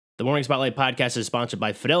The Morning Spotlight podcast is sponsored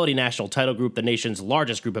by Fidelity National Title Group, the nation's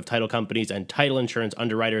largest group of title companies and title insurance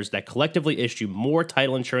underwriters that collectively issue more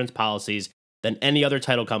title insurance policies than any other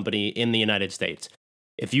title company in the United States.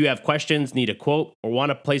 If you have questions, need a quote, or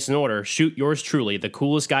want to place an order, shoot yours truly, the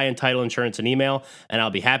coolest guy in title insurance, an email, and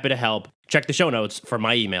I'll be happy to help. Check the show notes for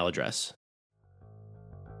my email address.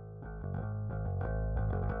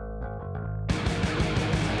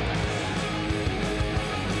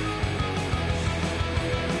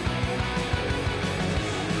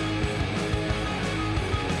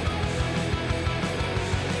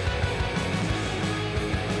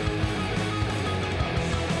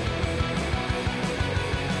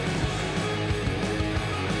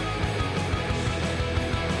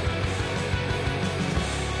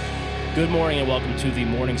 Good morning and welcome to the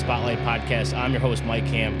Morning Spotlight podcast. I'm your host, Mike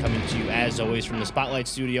Ham, coming to you as always from the Spotlight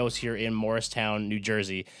Studios here in Morristown, New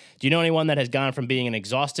Jersey. Do you know anyone that has gone from being an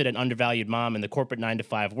exhausted and undervalued mom in the corporate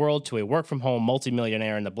 9-to-5 world to a work-from-home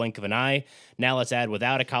multimillionaire in the blink of an eye? Now let's add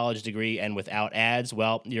without a college degree and without ads.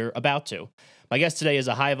 Well, you're about to. My guest today is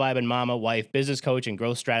a high-vibing mama, wife, business coach, and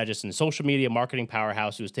growth strategist and social media marketing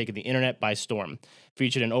powerhouse who has taken the internet by storm.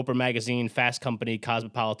 Featured in Oprah Magazine, Fast Company,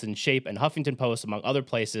 Cosmopolitan, Shape, and Huffington Post, among other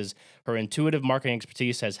places, her intuitive marketing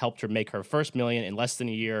expertise has helped her make her first million in less than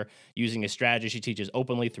a year using a strategy she teaches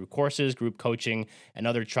openly through courses, group coaching, and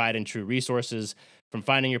other tried-and-true resources. From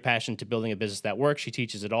finding your passion to building a business that works, she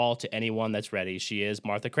teaches it all to anyone that's ready. She is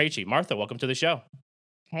Martha Krejci. Martha, welcome to the show.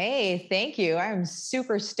 Hey, thank you. I'm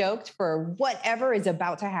super stoked for whatever is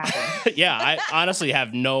about to happen. Yeah, I honestly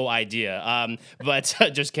have no idea. But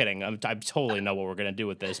just kidding. I totally know what we're going to do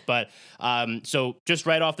with this. But so just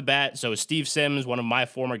right off the bat, so Steve Sims, one of my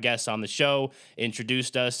former guests on the show,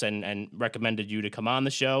 introduced us and recommended you to come on the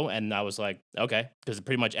show. And I was like, okay, because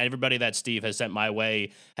pretty much everybody that Steve has sent my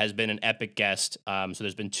way has been an epic guest. So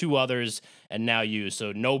there's been two others and now you.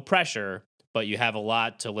 So no pressure, but you have a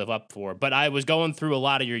lot to live up for. But I was going through a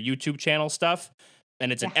lot of your YouTube channel stuff,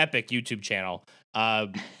 and it's an epic YouTube channel.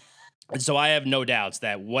 And so I have no doubts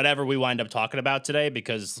that whatever we wind up talking about today,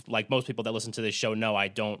 because like most people that listen to this show know, I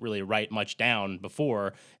don't really write much down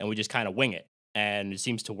before, and we just kind of wing it, and it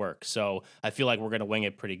seems to work. So I feel like we're going to wing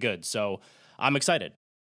it pretty good. So I'm excited.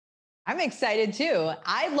 I'm excited too.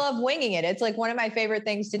 I love winging it. It's like one of my favorite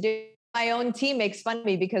things to do. My own team makes fun of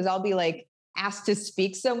me because I'll be like, asked to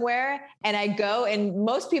speak somewhere and I go, and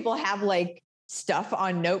most people have like stuff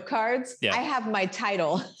on note cards. Yeah. I have my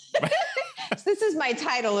title. So this is my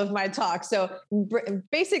title of my talk. So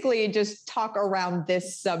basically just talk around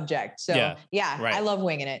this subject. So right. I love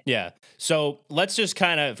winging it. Yeah. So let's just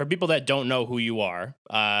kind of, for people that don't know who you are,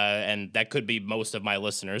 and that could be most of my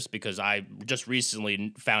listeners because I just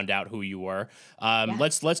recently found out who you were.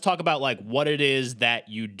 Let's talk about like what it is that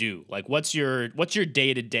you do. Like what's your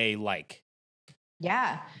day-to-day like?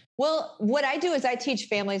 Yeah. Well, what I do is I teach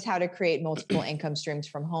families how to create multiple income streams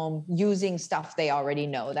from home using stuff they already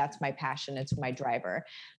know. That's my passion. It's my driver.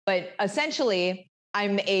 But essentially,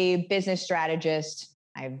 I'm a business strategist.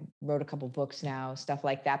 I wrote a couple books now, stuff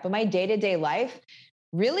like that. But my day-to-day life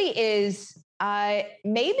really is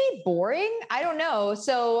maybe boring. I don't know.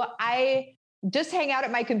 So I just hang out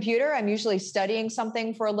at my computer. I'm usually studying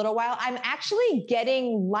something for a little while. I'm actually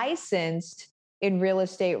getting licensed in real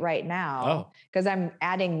estate right now because I'm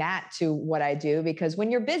adding that to what I do, because when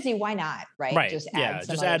you're busy, why not? Right. Just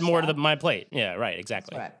add more to my plate. Yeah. Right.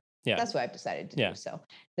 Exactly. That's what I've decided to do. So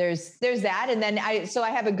there's that. And then I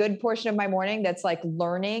have a good portion of my morning that's like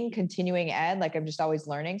learning, continuing ed. Like I'm just always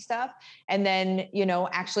learning stuff. And then,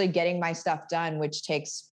 actually getting my stuff done, which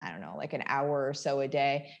takes, I don't know, like an hour or so a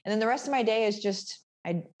day. And then the rest of my day is just,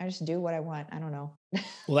 I just do what I want. I don't know.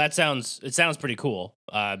 Well, it sounds pretty cool.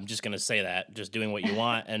 I'm just going to say that, just doing what you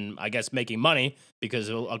want and I guess making money, because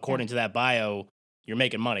according to that bio, you're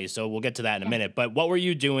making money. So we'll get to that in a minute. But what were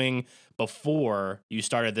you doing before you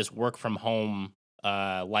started this work from home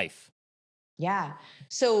life? Yeah.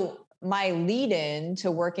 So my lead in to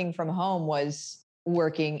working from home was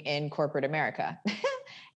working in corporate America.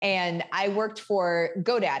 And I worked for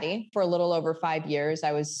GoDaddy for a little over 5 years.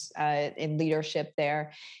 I was in leadership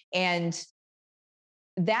there. And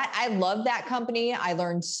I love that company. I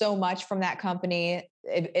learned so much from that company.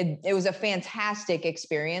 It was a fantastic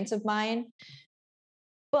experience of mine.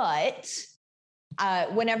 But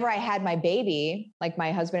whenever I had my baby, like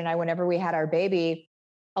my husband and I, whenever we had our baby,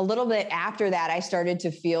 a little bit after that, I started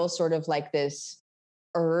to feel sort of like this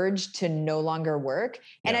urge to no longer work.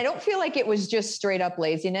 And I don't feel like it was just straight up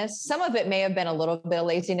laziness. Some of it may have been a little bit of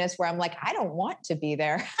laziness where I'm like, I don't want to be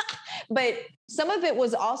there. But some of it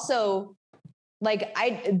was also like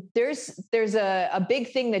there's a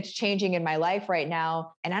big thing that's changing in my life right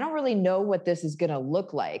now, and I don't really know what this is going to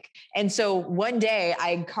look like. And so one day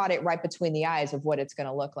I caught it right between the eyes of what it's going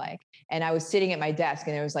to look like. And I was sitting at my desk,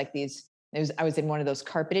 and there was like I was in one of those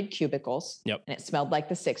carpeted cubicles, Yep. and it smelled like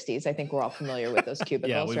the 60s. I think we're all familiar with those cubicles.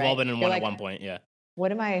 Yeah, we've right? all been in You're one like, at one point. Yeah.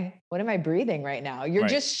 what am I breathing right now? You're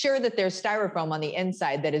Right. just sure that there's styrofoam on the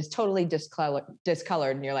inside that is totally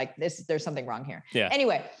discolored. And you're like, there's something wrong here. Yeah.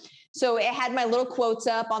 Anyway, so it had my little quotes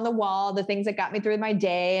up on the wall, the things that got me through my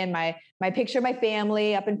day, and my picture of my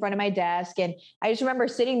family up in front of my desk. And I just remember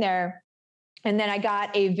sitting there, and then I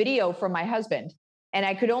got a video from my husband, and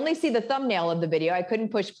I could only see the thumbnail of the video. I couldn't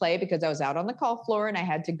push play because I was out on the call floor, and I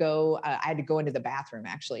had to go into the bathroom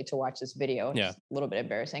actually to watch this video. Yeah. It's a little bit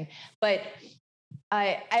embarrassing, but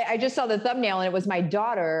I just saw the thumbnail, and it was my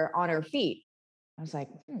daughter on her feet. I was like,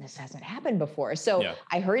 this hasn't happened before. So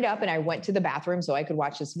I hurried up and I went to the bathroom so I could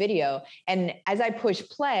watch this video. And as I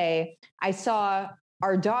pushed play, I saw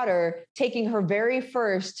our daughter taking her very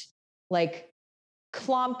first, like,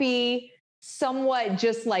 clumpy, somewhat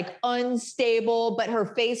just like unstable, but her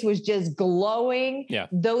face was just glowing. Yeah.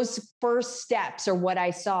 Those first steps are what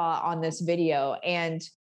I saw on this video. And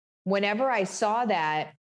whenever I saw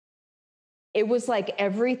that, it was like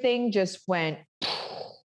everything just went,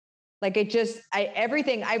 like it just,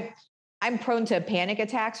 I'm prone to panic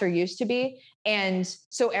attacks, or used to be. And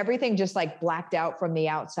so everything just like blacked out from the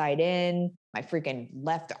outside in. My freaking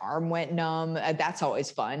left arm went numb. That's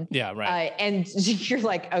always fun. Yeah, right. And you're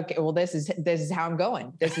like, okay, well, this is how I'm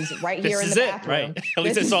going. This is right here in the bathroom. Right. At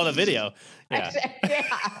least I saw the video. Yeah.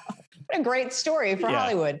 Yeah. What a great story for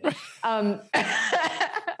Hollywood.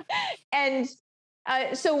 And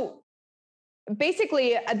so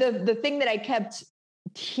basically the thing that I kept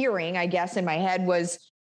hearing, I guess, in my head was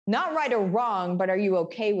not right or wrong, but are you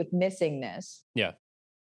okay with missing this? Yeah.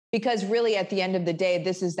 Because really at the end of the day,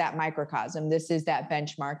 this is that microcosm. This is that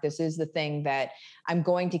benchmark. This is the thing that I'm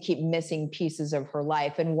going to keep missing pieces of her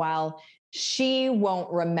life. And while she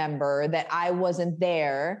won't remember that I wasn't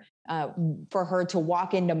there for her to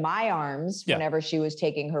walk into my arms whenever she was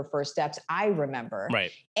taking her first steps, I remember.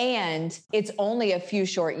 Right. And it's only a few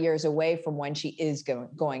short years away from when she is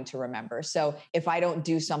going to remember. So if I don't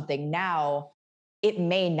do something now, it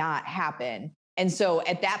may not happen. And so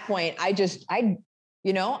at that point, I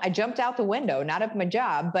jumped out the window, not of my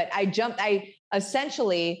job, but I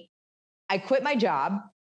quit my job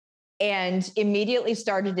and immediately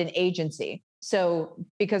started an agency. So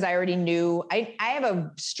because I already knew, I have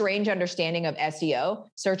a strange understanding of SEO,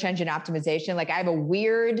 search engine optimization. Like I have a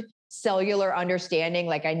weird cellular understanding.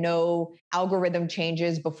 Like I know algorithm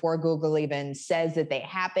changes before Google even says that they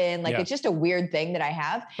happen. Like it's just a weird thing that I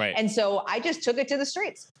have. Right. And so I just took it to the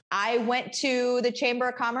streets. I went to the Chamber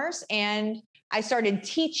of Commerce and I started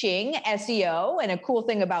teaching SEO. And a cool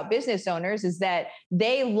thing about business owners is that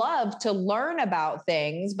they love to learn about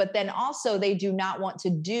things, but then also they do not want to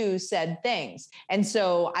do said things. And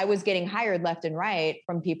so I was getting hired left and right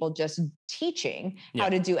from people just teaching how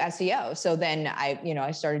to do SEO. So then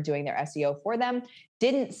I started doing their SEO for them,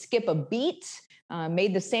 didn't skip a beat,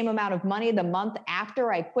 made the same amount of money the month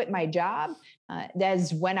after I quit my job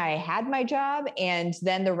as when I had my job. And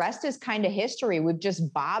then the rest is kind of history. We've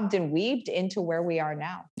just bobbed and weaved into where we are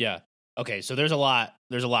now. Yeah. Okay. So there's a lot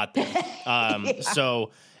there.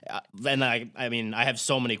 So, and I mean, I have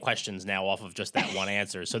so many questions now off of just that one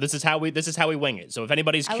answer. So this is how we wing it. So if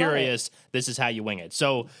anybody's curious, this is how you wing it.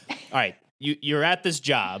 So, all right. You're at this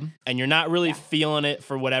job and you're not really feeling it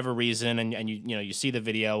for whatever reason. And you see the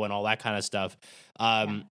video and all that kind of stuff.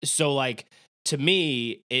 So like, to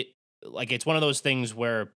me, it's one of those things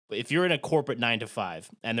where if you're in a corporate 9-to-5,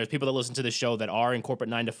 and there's people that listen to the show that are in corporate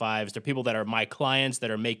 9-to-5s, there are people that are my clients that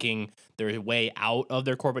are making their way out of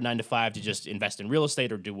their corporate 9-to-5 to just invest in real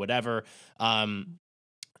estate or do whatever.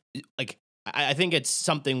 Like, I think it's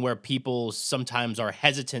something where people sometimes are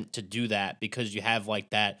hesitant to do that because you have like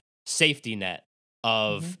that safety net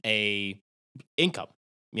of a income,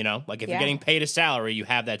 like if you're getting paid a salary, you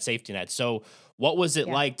have that safety net. So what was it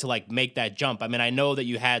like to like make that jump? I mean, I know that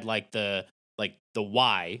you had like the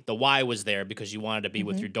why was there because you wanted to be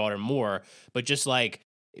with your daughter more, but just like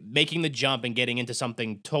making the jump and getting into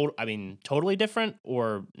something totally different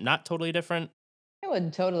or not totally different. It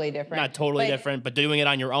was totally different. Not totally different, but doing it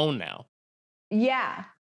on your own now. Yeah.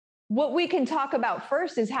 What we can talk about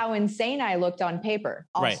first is how insane I looked on paper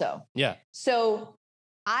also. Right. Yeah. So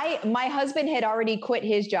my husband had already quit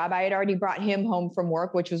his job. I had already brought him home from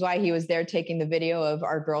work, which was why he was there taking the video of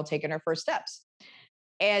our girl taking her first steps.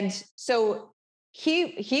 And so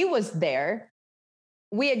he was there.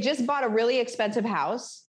 We had just bought a really expensive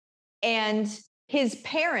house, and his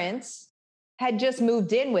parents had just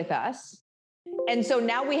moved in with us. And so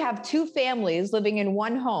now we have two families living in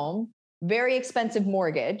one home, very expensive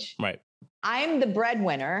mortgage. Right. I'm the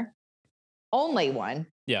breadwinner, only one.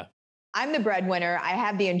 Yeah. I'm the breadwinner. I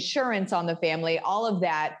have the insurance on the family, all of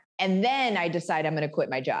that. And then I decide I'm going to quit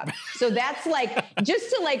my job. So that's like,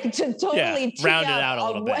 just to totally round it out a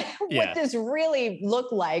little bit. What this really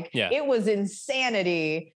looked like. Yeah. It was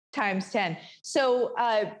insanity times 10. So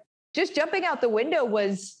just jumping out the window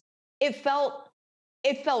it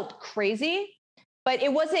felt crazy, but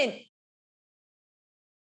it wasn't,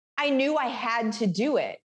 I knew I had to do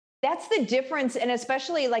it. That's the difference. And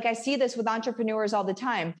especially like I see this with entrepreneurs all the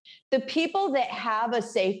time. The people that have a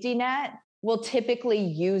safety net will typically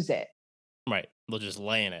use it. Right. They'll just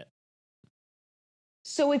lay in it.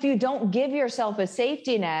 So if you don't give yourself a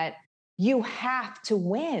safety net, you have to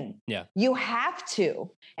win. Yeah. You have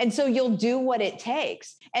to. And so you'll do what it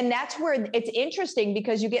takes. And that's where it's interesting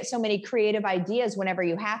because you get so many creative ideas whenever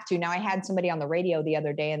you have to. Now, I had somebody on the radio the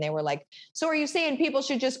other day and they were like, so are you saying people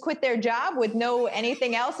should just quit their job with no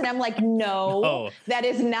anything else? And I'm like, no, that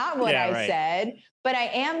is not what I said. But I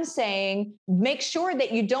am saying, make sure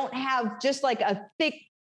that you don't have just like a thick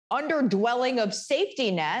underdwelling of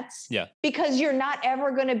safety nets, because you're not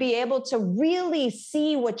ever going to be able to really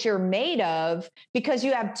see what you're made of because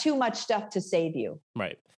you have too much stuff to save you.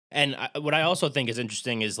 Right. And what I also think is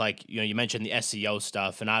interesting is like, you mentioned the SEO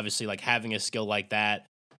stuff, and obviously like having a skill like that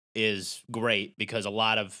is great because a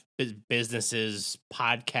lot of businesses,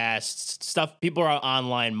 podcasts, stuff, people are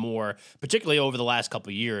online more, particularly over the last couple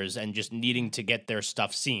of years, and just needing to get their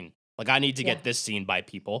stuff seen. Like I need to get this seen by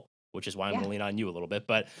people, which is why I'm going to lean on you a little bit.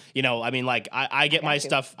 But, I mean, like I get my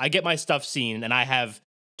stuff seen, and I have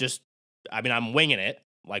I'm winging it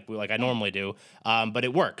like I normally do. But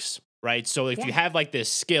it works. Right. So if you have like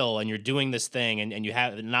this skill and you're doing this thing and you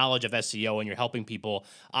have the knowledge of SEO and you're helping people,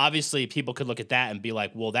 obviously people could look at that and be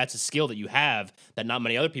like, well, that's a skill that you have that not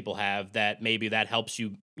many other people have, that maybe that helps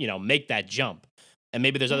you, make that jump. And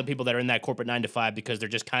maybe there's other people that are in that corporate 9 to 5 because they're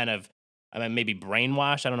just kind of, maybe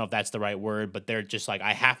brainwashed. I don't know if that's the right word, but they're just like,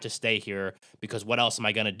 I have to stay here because what else am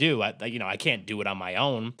I going to do? I can't do it on my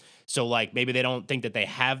own. So like, maybe they don't think that they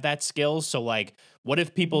have that skill. So like, what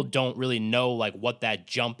if people don't really know like what that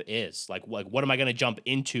jump is? Like what am I going to jump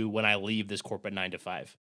into when I leave this corporate 9 to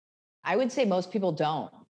 5? I would say most people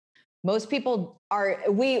don't. Most people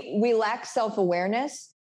we lack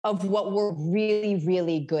self-awareness of what we're really,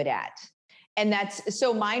 really good at. And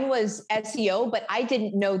so mine was SEO, but I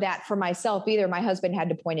didn't know that for myself either. My husband had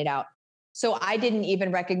to point it out. So I didn't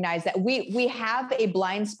even recognize that we have a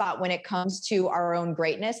blind spot when it comes to our own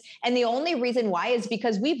greatness. And the only reason why is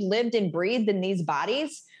because we've lived and breathed in these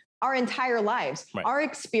bodies our entire lives. Right. Our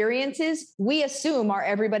experiences, we assume, are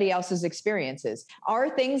everybody else's experiences.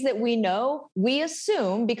 Our things that we know, we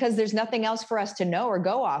assume, because there's nothing else for us to know or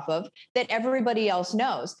go off of, that everybody else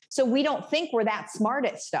knows. So we don't think we're that smart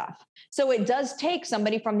at stuff. So it does take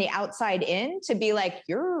somebody from the outside in to be like,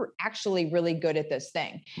 you're actually really good at this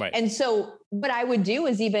thing. Right. And so what I would do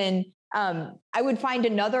is I would find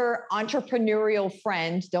another entrepreneurial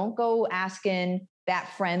friend. Don't go asking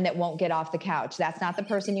that friend that won't get off the couch. That's not the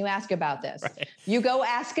person you ask about this. Right. You go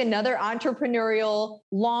ask another entrepreneurial,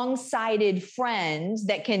 long-sighted friend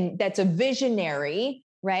that's a visionary,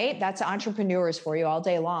 right? That's entrepreneurs for you all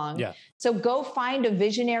day long. Yeah. So go find a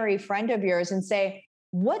visionary friend of yours and say,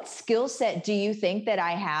 what skill set do you think that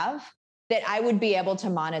I have that I would be able to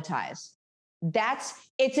monetize?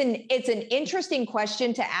 It's an interesting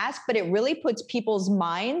question to ask, but it really puts people's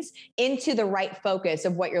minds into the right focus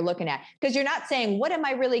of what you're looking at. Because you're not saying, what am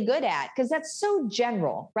I really good at? Because that's so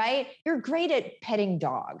general, right? You're great at petting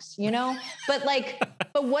dogs, but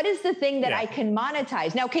what is the thing that I can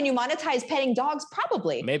monetize? Now, can you monetize petting dogs?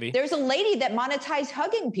 Probably. Maybe. There's a lady that monetized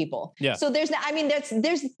hugging people. Yeah. So there's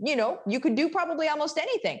you could do probably almost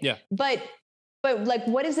anything. Yeah. But like,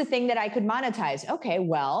 what is the thing that I could monetize? Okay,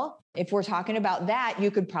 well, if we're talking about that, you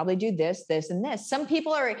could probably do this, this, and this. Some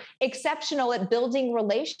people are exceptional at building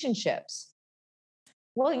relationships.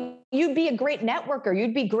 Well, you'd be a great networker.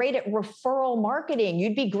 You'd be great at referral marketing.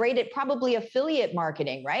 You'd be great at probably affiliate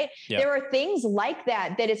marketing, right? Yeah. There are things like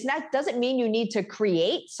that doesn't mean you need to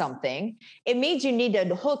create something. It means you need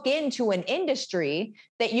to hook into an industry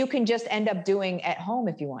that you can just end up doing at home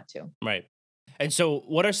if you want to. Right. And so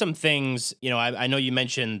what are some things, I know you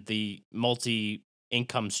mentioned the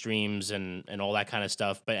multi-income streams and all that kind of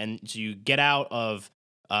stuff, so you get out of,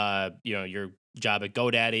 your job at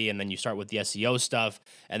GoDaddy, and then you start with the SEO stuff.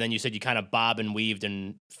 And then you said you kind of bob and weaved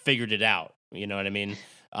and figured it out. You know what I mean?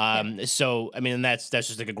 So, that's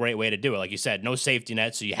just like a great way to do it. Like you said, no safety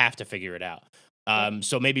net, so you have to figure it out.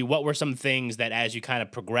 So maybe what were some things that as you kind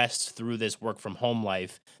of progressed through this work from home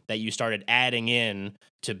life that you started adding in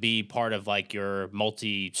to be part of like your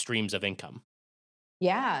multi streams of income?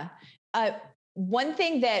 Yeah. Uh, one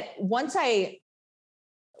thing that once I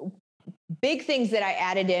big things that I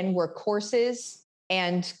added in were courses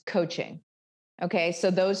and coaching. Okay. So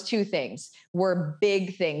those two things were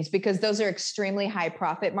big things because those are extremely high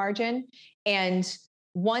profit margin. And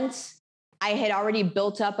once I had already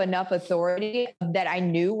built up enough authority that I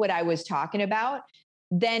knew what I was talking about,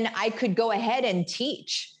 then I could go ahead and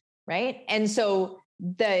teach. Right. And so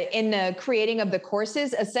in the creating of the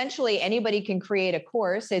courses, essentially anybody can create a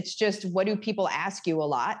course. It's just, what do people ask you a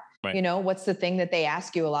lot? Right. You know, what's the thing that they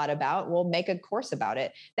ask you a lot about? We'll make a course about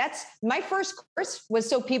it. That's my first course was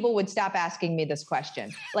so people would stop asking me this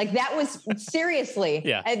question. Like that was seriously,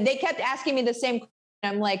 Yeah. they kept asking me the same question.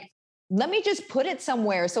 I'm like, let me just put it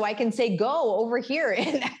somewhere so I can say, go over here.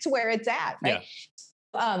 And that's where it's at. Right.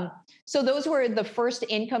 Yeah. So those were the first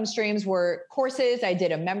income streams were courses. I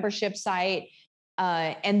did a membership site.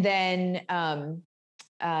 And then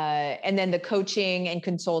the coaching and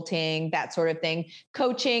consulting, that sort of thing.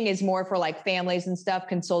 Coaching is more for like families and stuff.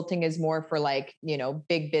 Consulting is more for like, you know,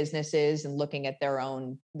 big businesses and looking at their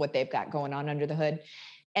own, what they've got going on under the hood.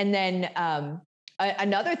 And then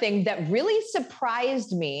another thing that really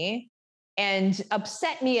surprised me and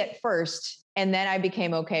upset me at first, and then I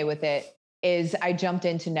became okay with it, is I jumped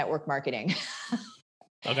into network marketing.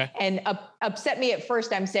 Okay. And upset me at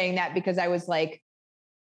first, I'm saying that because I was like,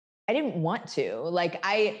 I didn't want to. Like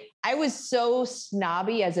I was so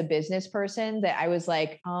snobby as a business person that I was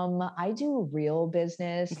like, I do real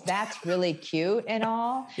business. That's really cute and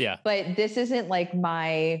all. Yeah. But this isn't like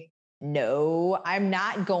no, I'm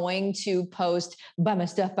not going to post buy my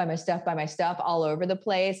stuff all over the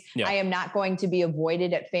place. Yeah. I am not going to be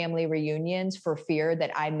avoided at family reunions for fear that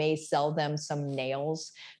I may sell them some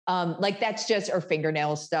nails. Like that's just, or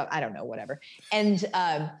fingernail stuff. I don't know, whatever.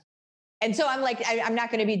 And so I'm like, I'm not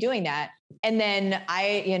going to be doing that. And then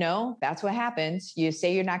that's what happens. You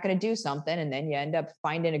say you're not going to do something, and then you end up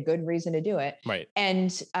finding a good reason to do it. Right.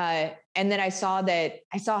 And then I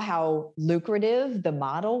saw how lucrative the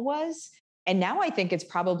model was. And now I think it's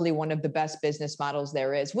probably one of the best business models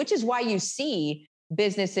there is, which is why you see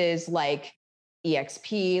businesses like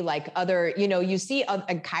EXP, like other, you see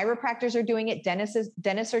chiropractors are doing it,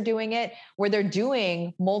 dentists are doing it, where they're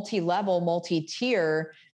doing multi-level,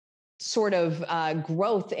 multi-tier sort of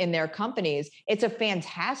growth in their companies. It's a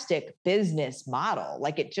fantastic business model.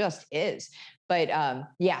 Like it just is. But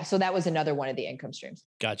so that was another one of the income streams.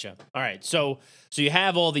 Gotcha. All right. So you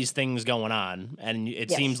have all these things going on, and it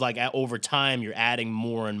Yes. seems like over time you're adding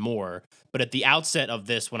more and more. But at the outset of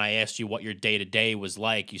this, when I asked you what your day to day was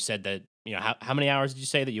like, you said that, how many hours did you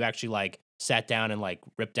say that you actually like sat down and like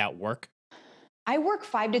ripped out work? I work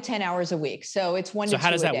 5 to 10 hours a week. So it's 1 to 2 a day. So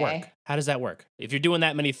how does that work? How does that work? If you're doing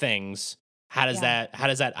that many things, how does that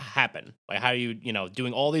happen? Like how are you,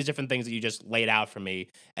 doing all these different things that you just laid out for me,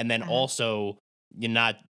 and then also you're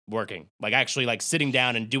not working, like actually like sitting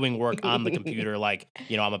down and doing work on the computer, like,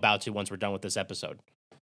 I'm about to once we're done with this episode.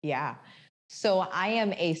 Yeah. So I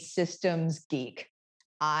am a systems geek.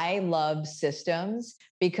 I love systems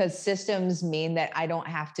because systems mean that I don't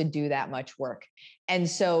have to do that much work. And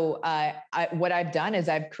so what I've done is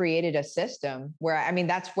I've created a system where,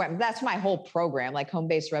 that's my whole program, like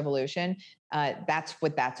Home-Based Revolution. That's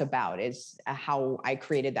what that's about, is how I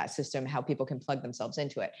created that system, how people can plug themselves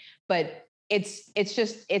into it. But it's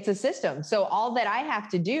a system. So all that I have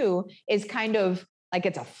to do is kind of like,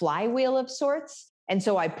 it's a flywheel of sorts. And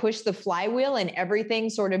so I push the flywheel and everything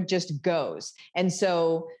sort of just goes. And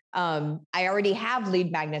so I already have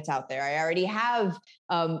lead magnets out there. I already have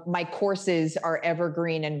my courses are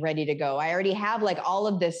evergreen and ready to go. I already have like all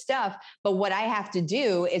of this stuff. But what I have to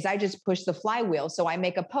do is I just push the flywheel. So I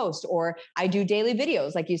make a post, or I do daily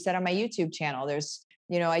videos, like you said, on my YouTube channel.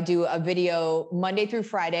 I do a video Monday through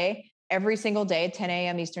Friday, every single day at 10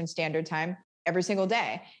 a.m. Eastern Standard Time, every single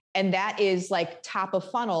day. And that is like top of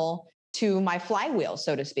funnel to my flywheel,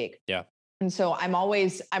 so to speak. Yeah. And so I'm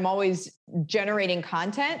always generating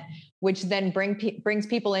content, which then brings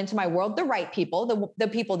people into my world, the right people, the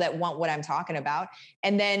people that want what I'm talking about.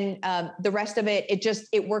 And then the rest of it,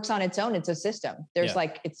 it works on its own. It's a system. There's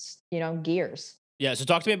gears. Yeah. So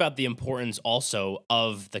talk to me about the importance also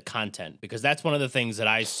of the content, because that's one of the things that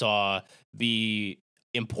I saw be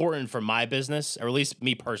important for my business, or at least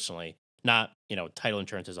me personally, not, title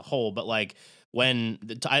insurance as a whole, but like when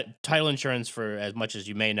the title insurance, for as much as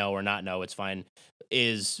you may know or not know, it's fine,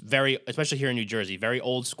 is very, especially here in New Jersey, very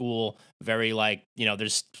old school, very like,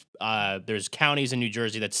 there's counties in New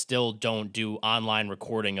Jersey that still don't do online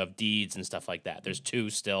recording of deeds and stuff like that. There's two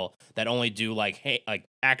still that only do like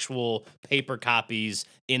actual paper copies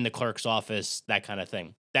in the clerk's office, that kind of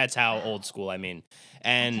thing. That's how old school I mean. That's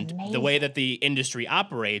And the way amazing. that the industry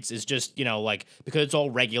operates is just, like because it's all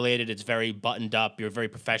regulated, it's very buttoned up, you're very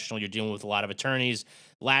professional, you're dealing with a lot of attorneys.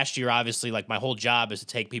 Last year, obviously, like my whole job is to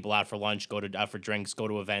take people out for lunch, go to out for drinks, go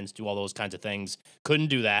to events, do all those kinds of things. Couldn't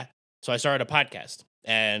do that. So I started a podcast.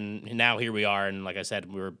 And now here we are. And like I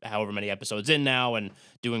said, we're however many episodes in now and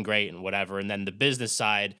doing great and whatever. And then the business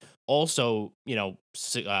side also,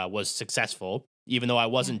 was successful, even though I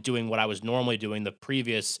Yeah. wasn't doing what I was normally doing the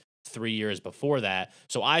previous 3 years before that.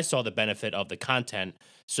 So I saw the benefit of the content.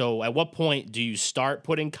 So at what point do you start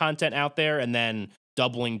putting content out there and then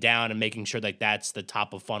doubling down and making sure that that's the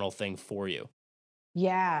top of funnel thing for you?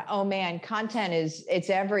 Yeah. Oh man, content it's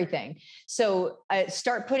everything. So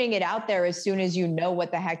start putting it out there as soon as you know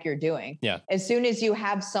what the heck you're doing. Yeah. As soon as you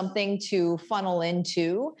have something to funnel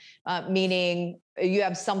into, meaning you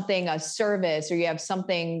have something, a service, or you have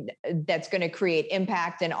something that's going to create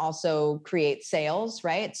impact and also create sales,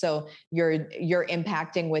 right? So you're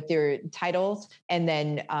impacting with your titles, and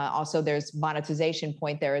then also there's monetization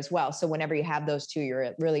point there as well. So whenever you have those two,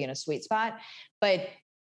 you're really in a sweet spot. But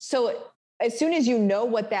so as soon as you know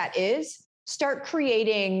what that is, start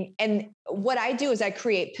creating. And what I do is I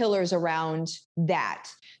create pillars around that.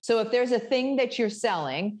 So if there's a thing that you're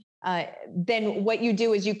selling, then what you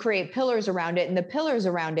do is you create pillars around it. And the pillars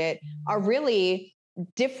around it are really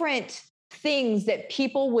different things that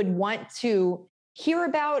people would want to hear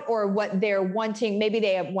about, or what they're wanting. Maybe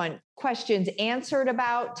they want questions answered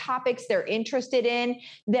about topics they're interested in,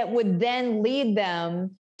 that would then lead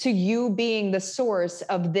them to you being the source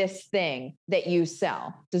of this thing that you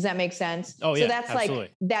sell. Does that make sense? Oh So yeah, that's absolutely.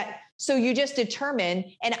 like that. So you just determine,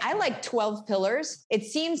 and I like 12 pillars. It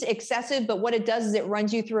seems excessive, but what it does is it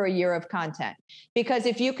runs you through a year of content. Because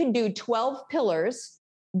if you can do 12 pillars,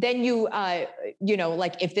 then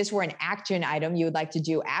like if this were an action item you would like to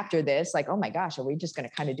do after this, like, oh my gosh, are we just going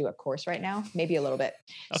to kind of do a course right now? Maybe a little bit.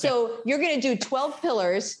 Okay. So you're going to do 12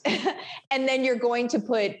 pillars and then you're going to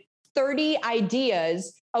put 30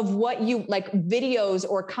 ideas of what you like, videos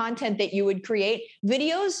or content that you would create.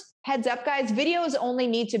 Videos, heads up guys, videos only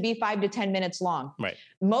need to be 5 to 10 minutes long. Right.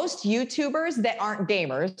 Most YouTubers that aren't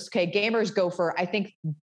gamers, okay, gamers go for, I think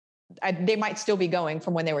they might still be going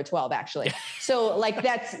from when they were 12 actually. So like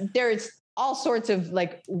there's all sorts of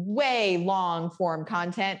like way long form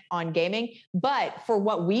content on gaming, but for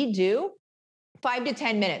what we do, 5 to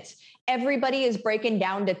 10 minutes. Everybody is breaking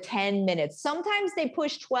down to 10 minutes. Sometimes they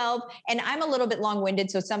push 12, and I'm a little bit long-winded,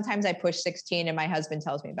 so sometimes I push 16, and my husband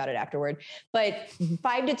tells me about it afterward. But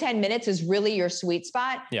 5 to 10 minutes is really your sweet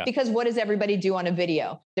spot. Yeah. Because what does everybody do on a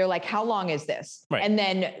video? They're like, how long is this? Right. And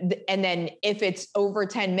then if it's over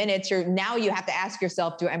 10 minutes, now you have to ask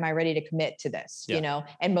yourself, am I ready to commit to this? Yeah.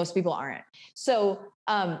 And most people aren't. So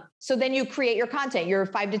then you create your content, your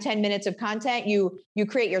 5 to 10 minutes of content. You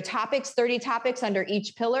create your topics, 30 topics under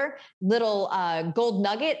each pillar, little gold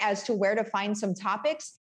nugget as to where to find some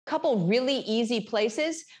topics. Couple really easy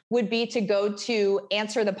places would be to go to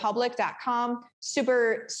answerthepublic.com.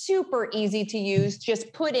 Super, super easy to use.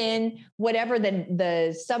 Just put in whatever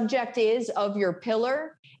the subject is of your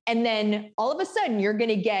pillar. And then all of a sudden you're going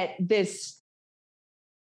to get this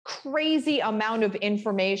crazy amount of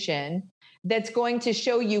information that's going to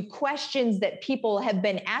show you questions that people have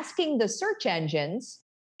been asking the search engines.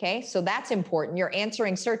 Okay, so that's important. You're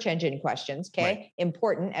answering search engine questions. Okay, Right.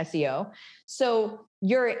 Important SEO. So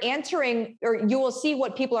you're answering, or you will see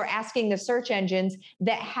what people are asking the search engines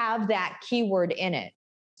that have that keyword in it.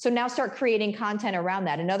 So now start creating content around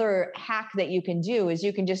that. Another hack that you can do is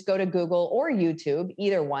you can just go to Google or YouTube,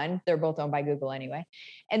 either one. They're both owned by Google anyway.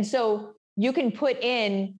 And so you can put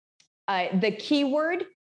in the keyword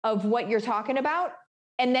of what you're talking about,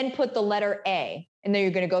 and then put the letter A. And then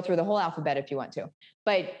you're going to go through the whole alphabet if you want to.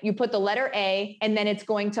 But you put the letter A, and then it's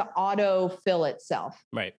going to auto fill itself.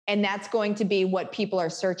 Right. And that's going to be what people are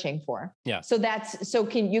searching for. Yeah. So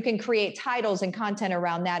you can create titles and content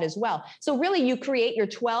around that as well. So really you create your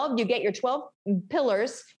 12, you get your 12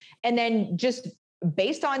 pillars, and then just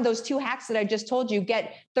based on those two hacks that I just told you,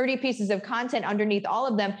 get 30 pieces of content underneath all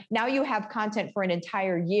of them. Now you have content for an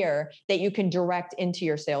entire year that you can direct into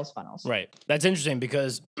your sales funnels. Right. That's interesting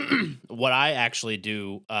because what I actually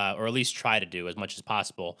do, or at least try to do as much as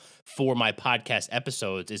possible for my podcast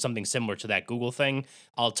episodes, is something similar to that Google thing.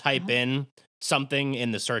 I'll type in something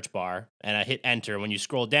in the search bar and I hit enter. When you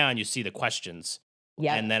scroll down, you see the questions.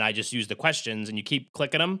 Yeah. And then I just use the questions, and you keep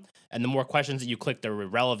clicking them. And the more questions that you click that are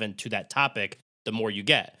relevant to that topic, the more you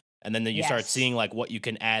get. And then you start Yes. seeing like what you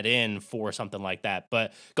can add in for something like that.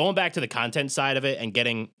 But going back to the content side of it and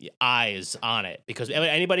getting eyes on it, because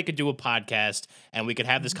anybody could do a podcast and we could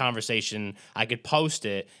have this Mhm. conversation. I could post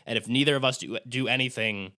it. And if neither of us do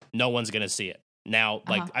anything, no one's going to see it. Now,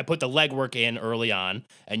 like Uh-huh. I put the legwork in early on,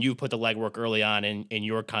 and you put the legwork early on in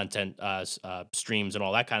your content streams and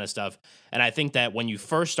all that kind of stuff. And I think that when you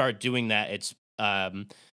first start doing that, it's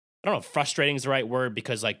I don't know if frustrating is the right word,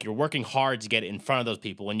 because like you're working hard to get in front of those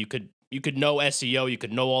people, and you could know SEO, you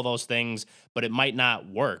could know all those things, but it might not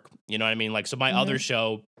work. You know what I mean? Like, so my other Mhm.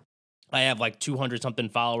 show, I have like 200 something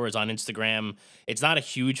followers on Instagram. It's not a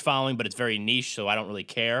huge following, but it's very niche, so I don't really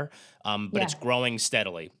care. But it's Yeah. growing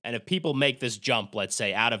steadily. And if people make this jump, let's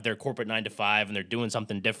say, out of their corporate 9 to 5 and they're doing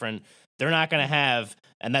something different, they're not going to Mhm. have.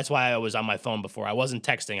 And that's why I was on my phone before. I wasn't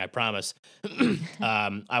texting, I promise.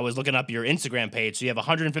 I was looking up your Instagram page. So you have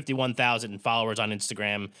 151,000 followers on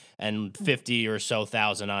Instagram and 50 or so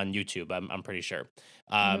thousand on YouTube. I'm pretty sure,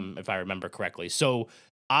 Mhm. if I remember correctly. So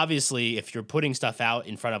obviously, if you're putting stuff out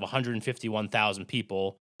in front of 151,000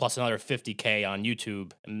 people plus another 50K on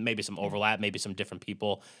YouTube, and maybe some Yeah. overlap, maybe some different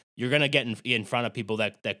people, you're gonna get in front of people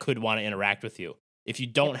that could want to interact with you. If you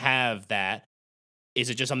don't Yep. have that, is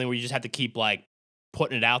it just something where you just have to keep like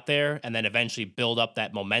putting it out there and then eventually build up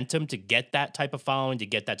that momentum to get that type of following, to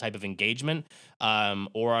get that type of engagement?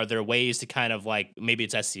 Or are there ways to kind of like, maybe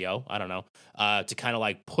it's SEO, I don't know, to kind of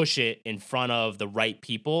like push it in front of the right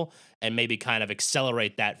people and maybe kind of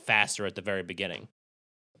accelerate that faster at the very beginning?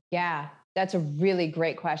 Yeah, that's a really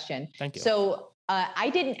great question. Thank you. So I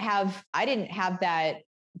didn't have that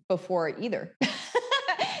before either.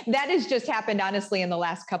 That has just happened honestly in the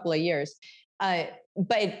last couple of years.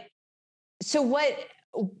 But so what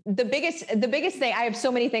the biggest thing, I have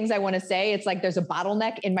so many things I want to say. It's like there's a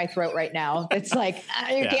bottleneck in my throat right now. It's like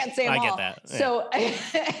you Yeah, can't say them I get all. that. Yeah. So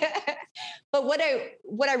but what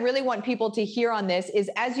I really want people to hear on this is,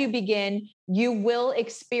 as you begin, you will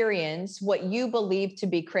experience what you believe to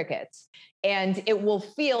be crickets, and it will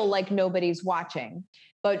feel like nobody's watching.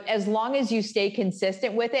 But as long as you stay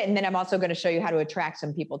consistent with it, and then I'm also going to show you how to attract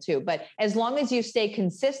some people too, but as long as you stay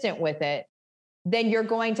consistent with it, then you're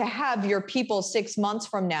going to have your people 6 months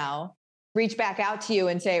from now reach back out to you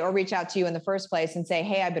and say, or reach out to you in the first place and say,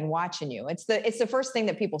 hey, I've been watching you. It's the first thing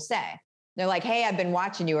that people say. They're like, hey, I've been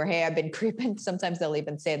watching you, or hey, I've been creeping. Sometimes they'll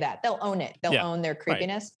even say that. They'll own it. They'll Yeah. own their Right.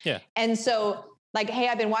 creepiness. Yeah. And so, like, hey,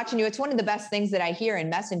 I've been watching you. It's one of the best things that I hear in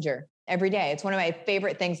Messenger every day. It's one of my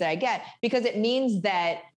favorite things that I get, because it means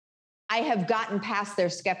that I have gotten past their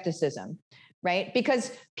skepticism, right?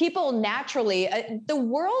 Because people naturally, the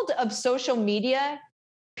world of social media,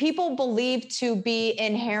 people believe to be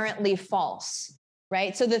inherently false,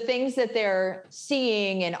 right? So the things that they're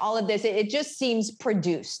seeing and all of this, it just seems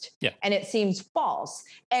produced, Yeah. and it seems false.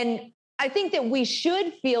 And I think that we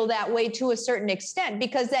should feel that way to a certain extent,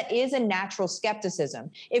 because that is a natural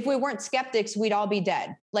skepticism. If we weren't skeptics, we'd all be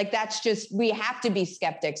dead. Like, that's just, we have to be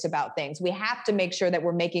skeptics about things. We have to make sure that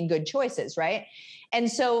we're making good choices, right? And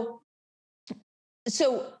so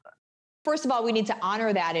first of all, we need to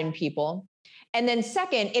honor that in people. And then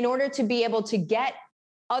second, in order to be able to get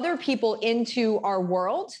other people into our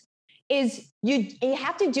world, is you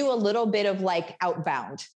have to do a little bit of like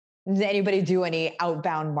outbound. Does anybody do any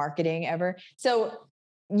outbound marketing ever? So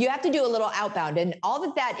you have to do a little outbound. And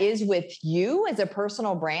all that is with you as a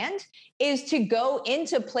personal brand is to go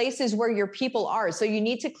into places where your people are. So you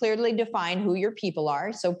need to clearly define who your people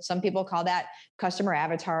are. So some people call that customer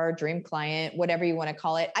avatar, dream client, whatever you want to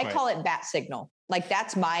call it. I Right. call it bat signal. Like,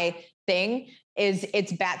 that's my thing, is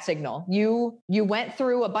it's bat signal. You went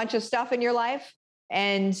through a bunch of stuff in your life,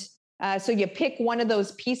 and so you pick one of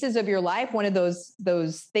those pieces of your life, one of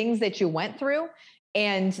those things that you went through,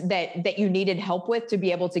 and that you needed help with to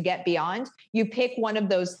be able to get beyond. You pick one of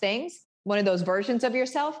those things, one of those versions of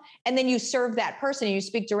yourself, and then you serve that person and you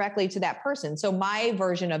speak directly to that person. So my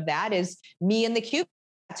version of that is me in the cube.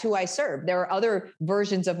 That's who I serve. There are other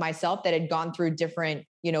versions of myself that had gone through different,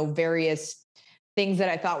 various things that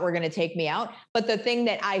I thought were going to take me out. But the thing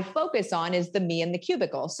that I focus on is the me in the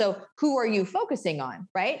cubicle. So who are you focusing on,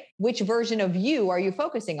 right? Which version of you are you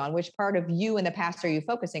focusing on? Which part of you in the past are you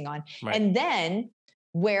focusing on? Right. And then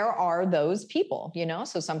where are those people?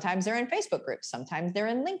 So sometimes they're in Facebook groups, sometimes they're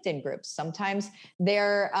in LinkedIn groups, sometimes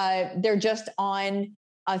they're just on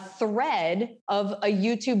a thread of a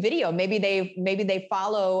YouTube video. Maybe they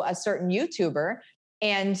follow a certain YouTuber,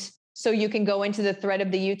 and so you can go into the thread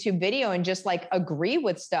of the YouTube video and just like agree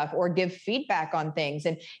with stuff or give feedback on things.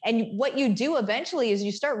 And what you do eventually is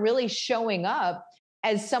you start really showing up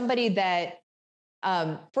as somebody that,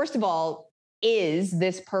 first of all, is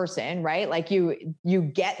this person, right? Like you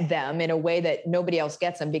get them in a way that nobody else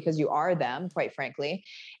gets them because you are them, quite frankly.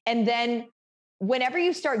 And then whenever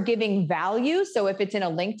you start giving value, so if it's in a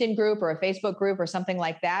LinkedIn group or a Facebook group or something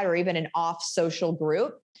like that, or even an off social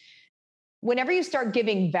group, whenever you start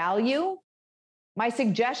giving value, my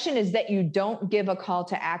suggestion is that you don't give a call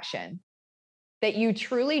to action, that you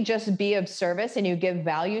truly just be of service and you give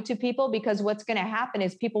value to people, because what's going to happen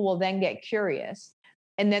is people will then get curious.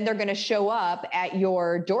 And then they're going to show up at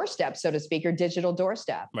your doorstep, so to speak, your digital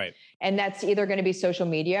doorstep. Right. And that's either going to be social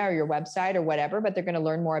media or your website or whatever, but they're going to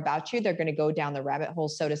learn more about you. They're going to go down the rabbit hole,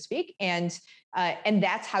 so to speak. And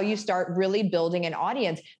that's how you start really building an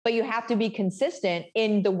audience. But you have to be consistent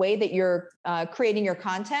in the way that you're creating your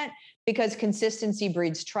content, because consistency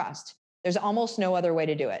breeds trust. There's almost no other way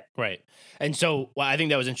to do it. Right. And so I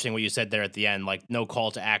think that was interesting what you said there at the end, like no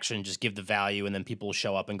call to action, just give the value and then people will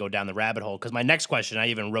show up and go down the rabbit hole. Because my next question, I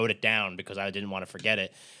even wrote it down because I didn't want to forget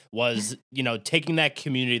it, was, taking that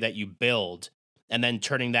community that you build and then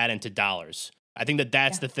turning that into dollars. I think that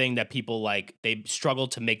that's the thing that people like, they struggle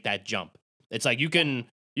to make that jump. It's like you could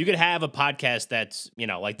have a podcast that's,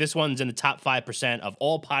 like this one's in the top 5% of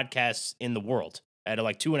all podcasts in the world at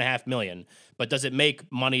like 2.5 million. But does it make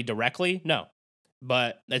money directly? No.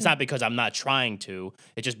 But it's not because I'm not trying to.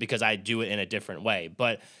 It's just because I do it in a different way.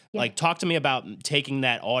 But like, talk to me about taking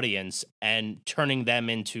that audience and turning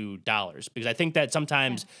them into dollars. Because I think that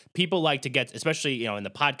sometimes people like to get, especially, in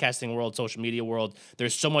the podcasting world, social media world,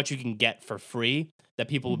 there's so much you can get for free that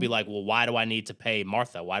people will be like, well, why do I need to pay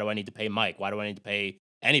Martha? Why do I need to pay Mike? Why do I need to pay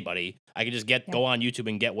anybody? I can just go on YouTube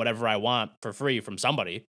and get whatever I want for free from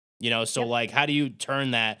somebody. So like, how do you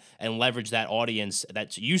turn that and leverage that audience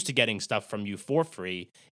that's used to getting stuff from you for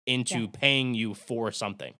free into paying you for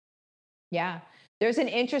something? Yeah. There's an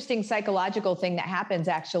interesting psychological thing that happens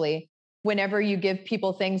actually whenever you give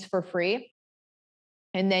people things for free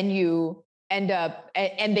and then you end up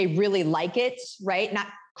and they really like it, right? Not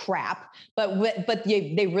crap, but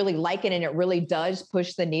they really like it and it really does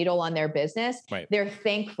push the needle on their business. Right. They're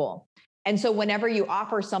thankful. And so whenever you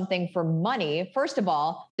offer something for money, first of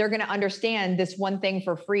all, they're going to understand this one thing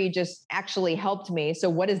for free just actually helped me. So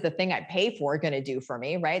what is the thing I pay for going to do for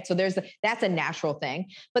me? Right. So that's a natural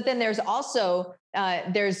thing. But then there's also,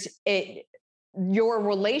 your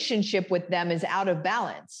relationship with them is out of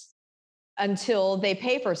balance until they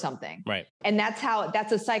pay for something. Right. And that's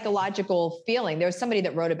a psychological feeling. There's somebody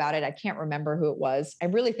that wrote about it. I can't remember who it was. I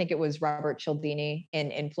really think it was Robert Cialdini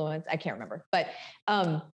in Influence. I can't remember,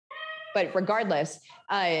 but regardless,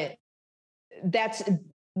 that's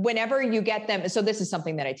whenever you get them. So this is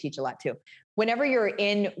something that I teach a lot too. Whenever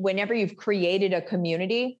you've created a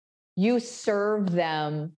community, you serve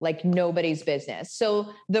them like nobody's business.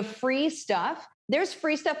 So the free stuff, there's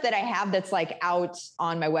free stuff that I have that's like out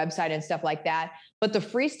on my website and stuff like that. But the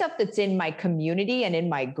free stuff that's in my community and in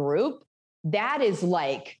my group, that is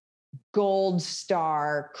like gold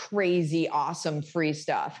star, crazy, awesome free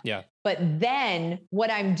stuff. Yeah. But then what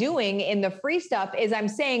I'm doing in the free stuff is I'm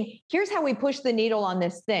saying, here's how we push the needle on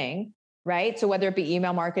this thing, right? So whether it be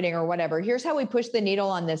email marketing or whatever, here's how we push the needle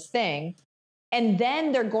on this thing. And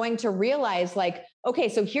then they're going to realize like, okay,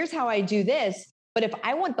 so here's how I do this. But if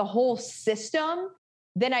I want the whole system,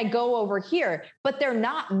 then I go over here. But they're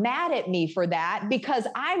not mad at me for that because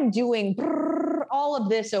I'm doing all of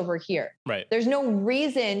this over here. Right. There's no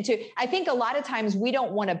reason to. I think a lot of times we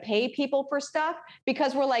don't want to pay people for stuff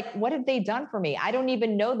because we're like, what have they done for me? I don't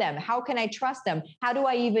even know them. How can I trust them? How do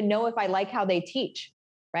I even know if I like how they teach?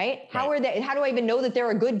 Right? How do I even know that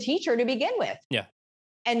they're a good teacher to begin with? Yeah.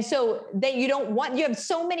 And so that you have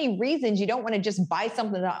so many reasons you don't want to just buy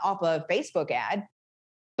something off a Facebook ad.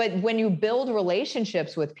 But when you build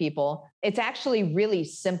relationships with people, it's actually really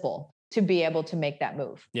simple to be able to make that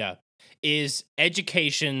move. Yeah. Is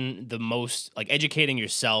education the most, like educating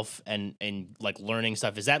yourself and like learning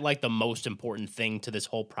stuff, is that like the most important thing to this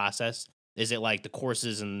whole process? Is it like the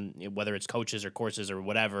courses and whether it's coaches or courses or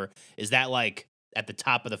whatever, is that like at the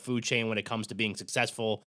top of the food chain when it comes to being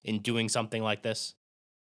successful in doing something like this?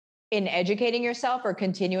 In educating yourself or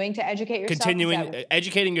continuing to educate yourself?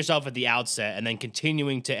 Educating yourself at the outset and then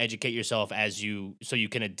continuing to educate yourself so you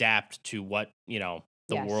can adapt to what,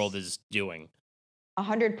 the world is doing.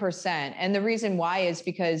 100%. And the reason why is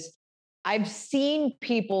because I've seen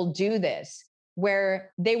people do this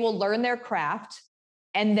where they will learn their craft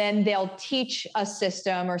and then they'll teach a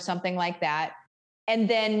system or something like that. And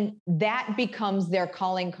then that becomes their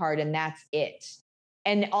calling card and that's it.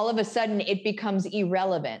 And all of a sudden it becomes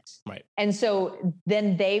irrelevant. Right. And so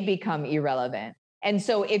then they become irrelevant. And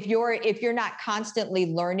so if you're not constantly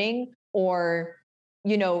learning or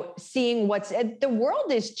seeing the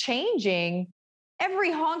world is changing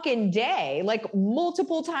every honking day, like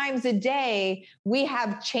multiple times a day, we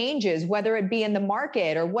have changes, whether it be in the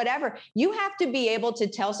market or whatever. You have to be able to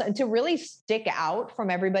to really stick out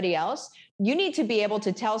from everybody else. You need to be able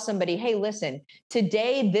to tell somebody, hey, listen,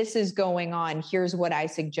 today this is going on. Here's what I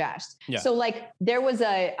suggest. Yeah. So like there was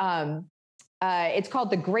it's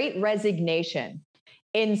called the Great Resignation.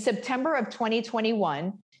 In September of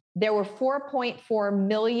 2021, there were 4.4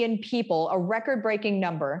 million people, a record-breaking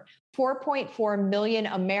number, 4.4 million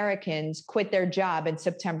Americans quit their job in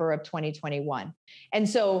September of 2021. And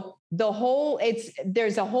so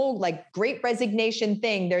there's a whole like Great Resignation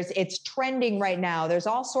thing. It's trending right now. There's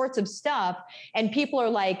all sorts of stuff. And people are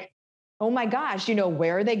like, oh my gosh,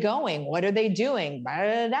 where are they going? What are they doing? Blah,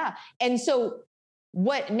 blah, blah. And so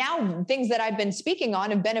things that I've been speaking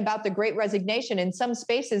on have been about the Great Resignation. In some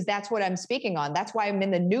spaces, that's what I'm speaking on. That's why I'm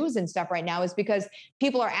in the news and stuff right now, is because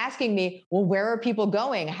people are asking me, well, where are people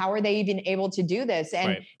going? How are they even able to do this?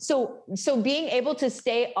 And so being able to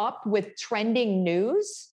stay up with trending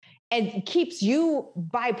news and keeps you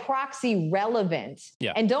by proxy relevant.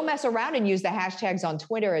 Yeah. And don't mess around and use the hashtags on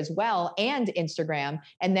Twitter as well and Instagram,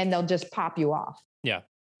 and then they'll just pop you off. Yeah.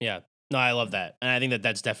 Yeah. No, I love that. And I think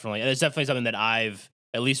that's definitely something that I've,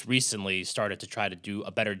 at least recently, started to try to do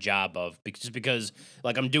a better job of, because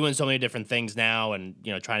like I'm doing so many different things now and,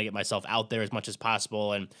 trying to get myself out there as much as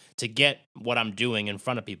possible. And to get what I'm doing in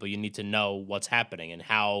front of people, you need to know what's happening and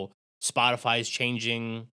how Spotify is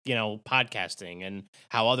changing, podcasting, and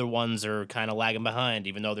how other ones are kind of lagging behind,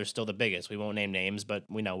 even though they're still the biggest. We won't name names, but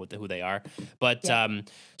we know who they are. But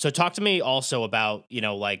so talk to me also about,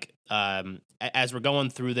 as we're going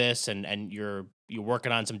through this and you're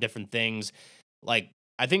working on some different things, like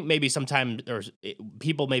I think maybe sometimes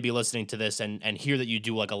people may be listening to this and hear that you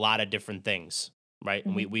do like a lot of different things, right?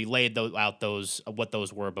 Mm-hmm. And we laid out what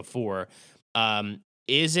those were before.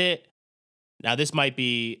 Is it, now this might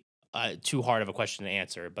be too hard of a question to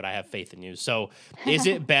answer, but I have faith in you. So is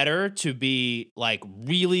it better to be like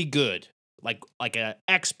really good, like an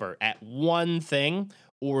expert at one thing,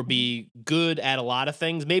 or be good at a lot of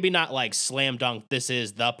things? Maybe not like slam dunk, this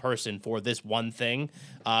is the person for this one thing.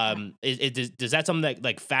 Does that something that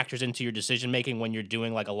like factors into your decision making when you're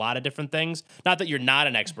doing like a lot of different things? Not that you're not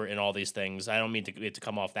an expert in all these things. I don't mean it to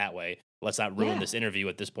come off that way. Let's not ruin this interview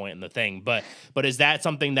at this point in the thing. But is that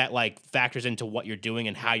something that like factors into what you're doing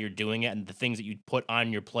and how you're doing it and the things that you put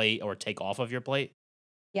on your plate or take off of your plate?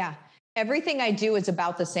 Yeah. Everything I do is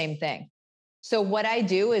about the same thing. So what I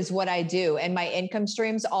do is what I do, and my income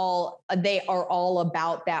streams they are all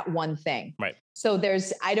about that one thing. Right. So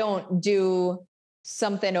I don't do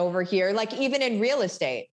something over here, like even in real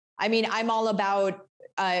estate. I mean, I'm all about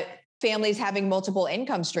families having multiple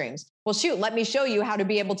income streams. Well, shoot, let me show you how to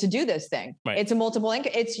be able to do this thing. Right. It's a multiple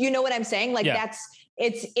income. It's, what I'm saying? Like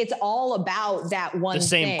it's all about that one thing. The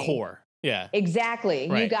same core. Yeah, exactly.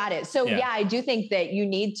 Right. You got it. So I do think that you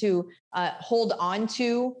need to hold on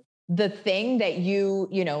to the thing that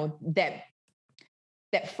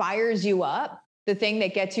that fires you up, the thing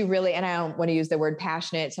that gets you really, and I don't want to use the word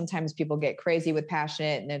passionate. Sometimes people get crazy with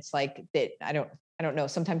passionate, and it's like that. I don't know.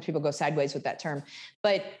 Sometimes people go sideways with that term,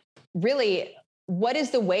 but really, what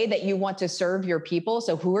is the way that you want to serve your people?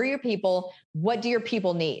 So who are your people? What do your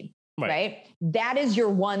people need? Right. That is your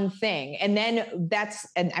one thing. And then that's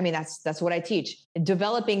what I teach,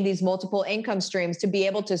 developing these multiple income streams to be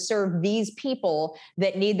able to serve these people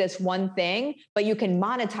that need this one thing, but you can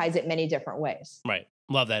monetize it many different ways. Right.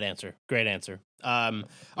 Love that answer. Great answer. All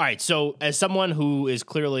right. So as someone who is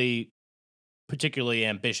clearly particularly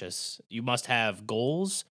ambitious, you must have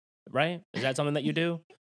goals, right? Is that something that you do?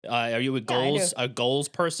 Are you a goals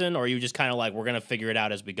person, or are you just kind of like, we're going to figure it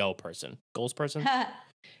out as we go person? Goals person?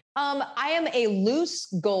 I am a loose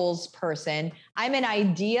goals person. I'm an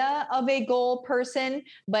idea of a goal person,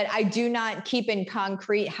 but I do not keep in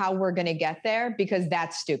concrete how we're going to get there, because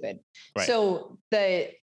that's stupid. Right. So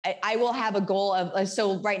I will have a goal of,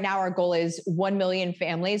 so right now our goal is 1 million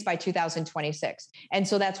families by 2026. And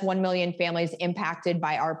so that's 1 million families impacted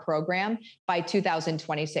by our program by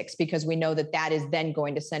 2026, because we know that is then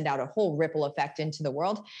going to send out a whole ripple effect into the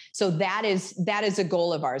world. So that is a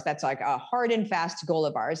goal of ours. That's like a hard and fast goal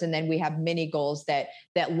of ours. And then we have many goals that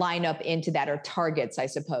line up into that, or targets, I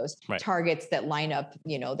suppose, targets that line up,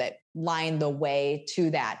 that line the way to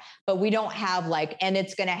that. But we don't have like, and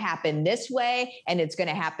it's going to happen this way, and it's going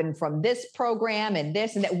to happen from this program and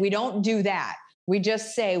this and that. We don't do that. We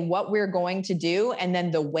just say what we're going to do. And then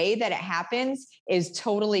the way that it happens is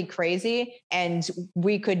totally crazy. And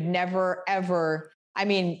we could never, ever,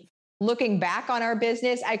 looking back on our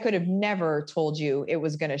business, I could have never told you it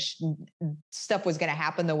was going to, stuff was going to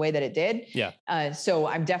happen the way that it did. Yeah. So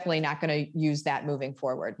I'm definitely not going to use that moving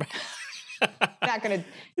forward. not going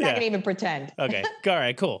to even pretend. Okay. All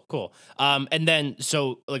right. Cool. And then,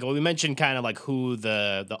 so like we mentioned kind of like who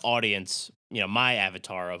the audience, my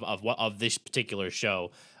avatar of this particular show.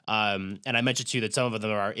 And I mentioned to you that some of them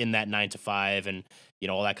are in that 9 to 5 and,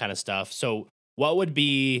 all that kind of stuff. So what would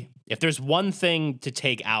be, if there's one thing to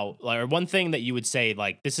take out, or one thing that you would say,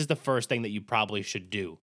 like, this is the first thing that you probably should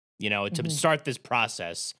do, to start this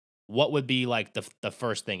process, what would be like the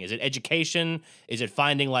first thing? Is it education? Is it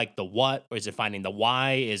finding like the what, or is it finding the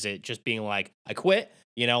why? Is it just being like, I quit?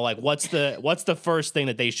 Like what's the first thing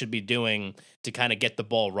that they should be doing to kind of get the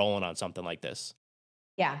ball rolling on something like this?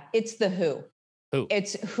 Yeah, it's the who. Who?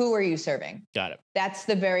 It's who are you serving? Got it. That's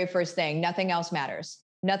the very first thing. Nothing else matters.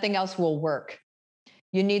 Nothing else will work.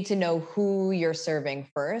 You need to know who you're serving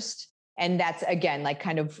first. And that's, again, like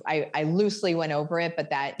kind of, I loosely went over it, but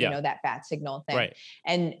that, that bat signal thing. Right.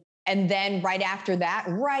 And then right after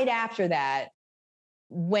that,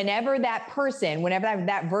 whenever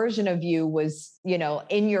that version of you was,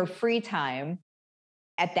 in your free time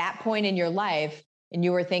at that point in your life, and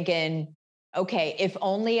you were thinking, okay, if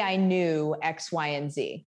only I knew X, Y, and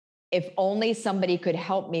Z, if only somebody could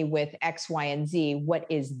help me with X, Y, and Z, what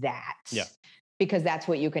is that? Yeah. Because that's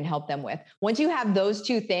what you can help them with. Once you have those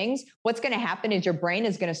two things, what's going to happen is your brain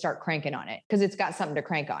is going to start cranking on it because it's got something to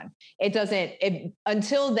crank on.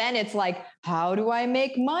 Until then it's like, how do I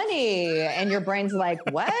make money? And your brain's like,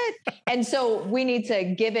 what? And so we need to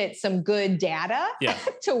give it some good data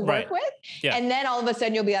to work with. Yeah. And then all of a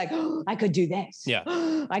sudden you'll be like, oh, I could do this. Yeah.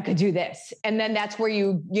 I could do this. And then that's where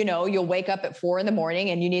you'll wake up at 4 a.m.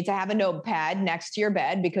 and you need to have a notepad next to your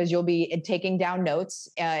bed because you'll be taking down notes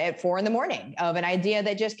at 4 a.m. of an idea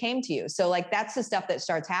that just came to you. So like, that's the stuff that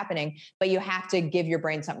starts happening, but you have to give your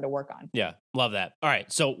brain something to work on. Yeah. Love that. All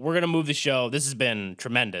right. So we're going to move the show. This has been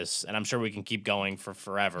tremendous, and I'm sure we can keep going for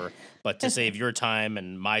forever, but to save your time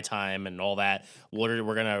and my time and all that, we're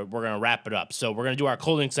going to wrap it up. So we're going to do our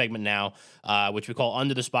closing segment now, which we call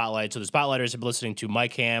Under the Spotlight. So the Spotlighters have been listening to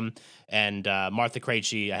Mike Hamm and Martha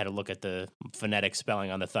Krejci. I had to look at the phonetic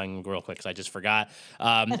spelling on the thing real quick because I just forgot.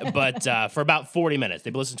 But for about 40 minutes,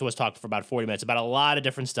 they've listened to us talk for about 40 minutes about a lot of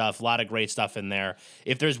different stuff, a lot of great stuff in there.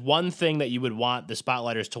 If there's one thing that you would want the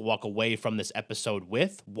Spotlighters to walk away from this episode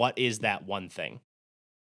with, what is that one thing?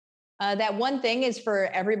 That one thing is for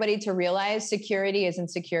everybody to realize security isn't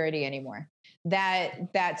security anymore.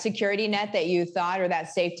 That security net that you thought, or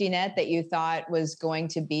that safety net that you thought was going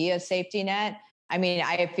to be a safety net. I mean,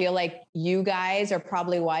 I feel like you guys are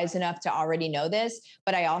probably wise enough to already know this,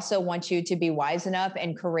 but I also want you to be wise enough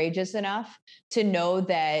and courageous enough to know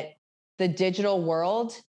that the digital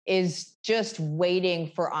world is just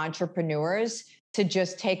waiting for entrepreneurs to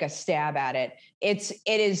just take a stab at it.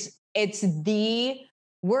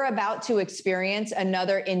 We're about to experience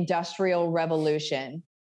another industrial revolution,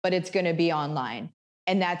 but it's going to be online.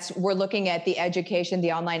 And we're looking at the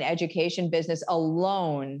online education business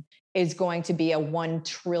alone is going to be a $1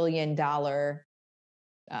 trillion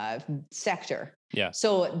sector. Yeah.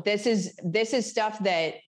 So this is stuff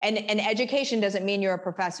that, and education doesn't mean you're a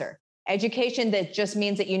professor. Education that just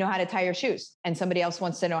means that you know how to tie your shoes and somebody else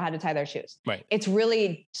wants to know how to tie their shoes. Right. It's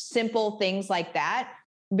really simple things like that,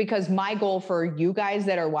 because my goal for you guys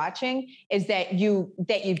that are watching is that you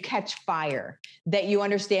catch fire, that you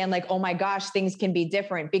understand like, oh my gosh, things can be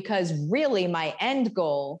different, because really my end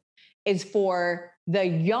goal is for the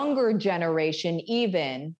younger generation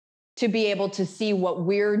even to be able to see what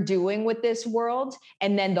we're doing with this world,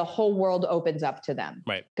 and then the whole world opens up to them.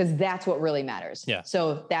 Right. Because that's what really matters. Yeah.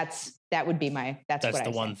 So that's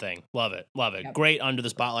the one thing. Love it. Yep. Great Under the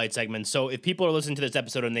Spotlight segment. So if people are listening to this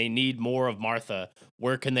episode and they need more of Martha,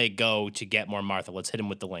 where can they go to get more Martha? Let's hit them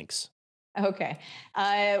with the links. Okay.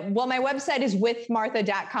 Well, my website is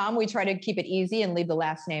withmartha.com. We try to keep it easy and leave the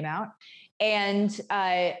last name out. And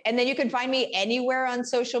then you can find me anywhere on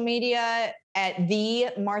social media at the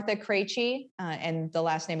Martha Krejci, and the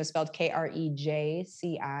last name is spelled Krejci.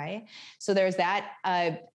 So there's that.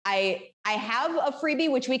 I have a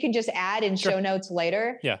freebie which we can just add in show notes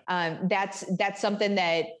later. Yeah. That's something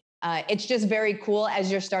that it's just very cool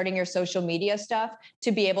as you're starting your social media stuff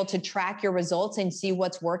to be able to track your results and see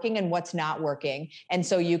what's working and what's not working. And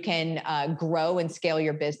so you can grow and scale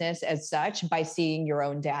your business as such by seeing your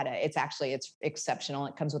own data. It's exceptional.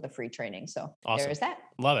 It comes with a free training. So awesome. There's that.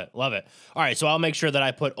 Love it. All right. So I'll make sure that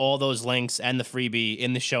I put all those links and the freebie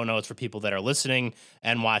in the show notes for people that are listening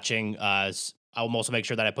and watching. I'll also make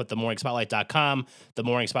sure that I put themorningspotlight.com,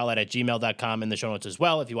 themorningspotlight@gmail.com in the show notes as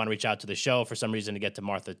well. If you want to reach out to the show for some reason to get to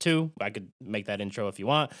Martha too, I could make that intro if you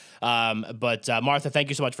want. But Martha, thank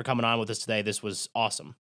you so much for coming on with us today. This was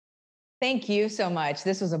awesome. Thank you so much.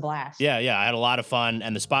 This was a blast. Yeah, I had a lot of fun.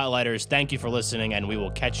 And the Spotlighters, thank you for listening, and we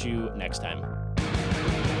will catch you next time.